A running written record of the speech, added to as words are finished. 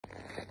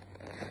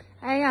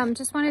I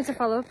just wanted to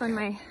follow up on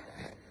my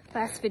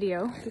last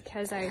video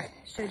because I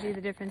showed you the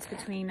difference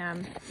between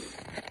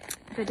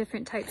the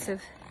different types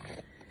of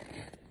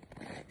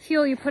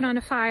fuel you put on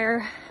a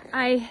fire.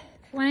 I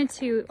wanted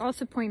to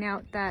also point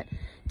out that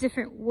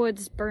different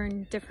woods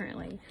burn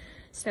differently.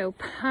 So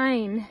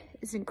pine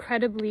is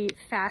incredibly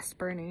fast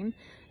burning.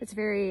 It's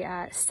very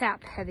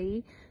sap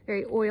heavy,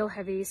 very oil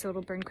heavy, so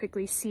it'll burn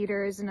quickly.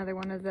 Cedar is another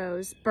one of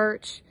those.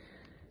 Birch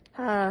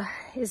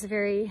is a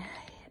very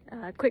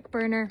quick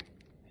burner.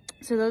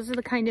 So those are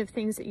the kind of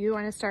things that you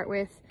want to start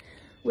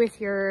with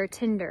your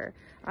tinder.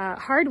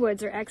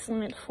 Hardwoods are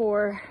excellent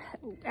for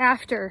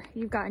after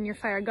you've gotten your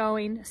fire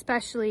going,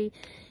 especially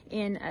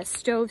in a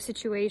stove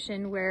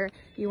situation where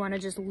you want to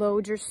just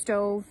load your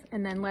stove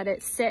and then let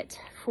it sit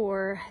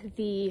for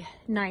the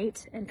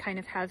night and kind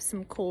of have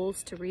some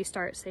coals to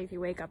restart. Say if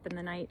you wake up in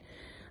the night,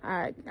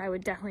 I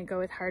would definitely go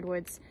with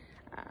hardwoods.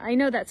 I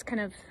know that's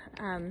kind of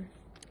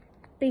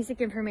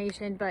basic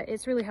information, but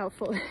it's really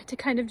helpful to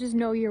kind of just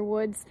know your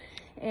woods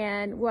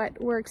and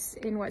what works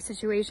in what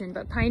situation.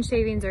 But pine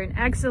shavings are an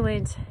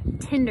excellent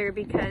tinder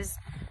because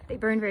they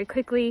burn very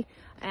quickly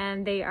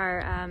and they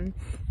are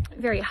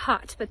very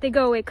hot, but they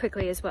go away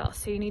quickly as well.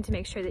 So you need to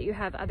make sure that you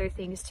have other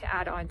things to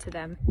add on to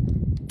them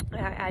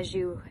as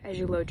you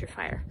load your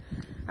fire.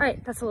 All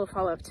right, that's a little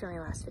follow-up to my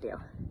last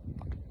video.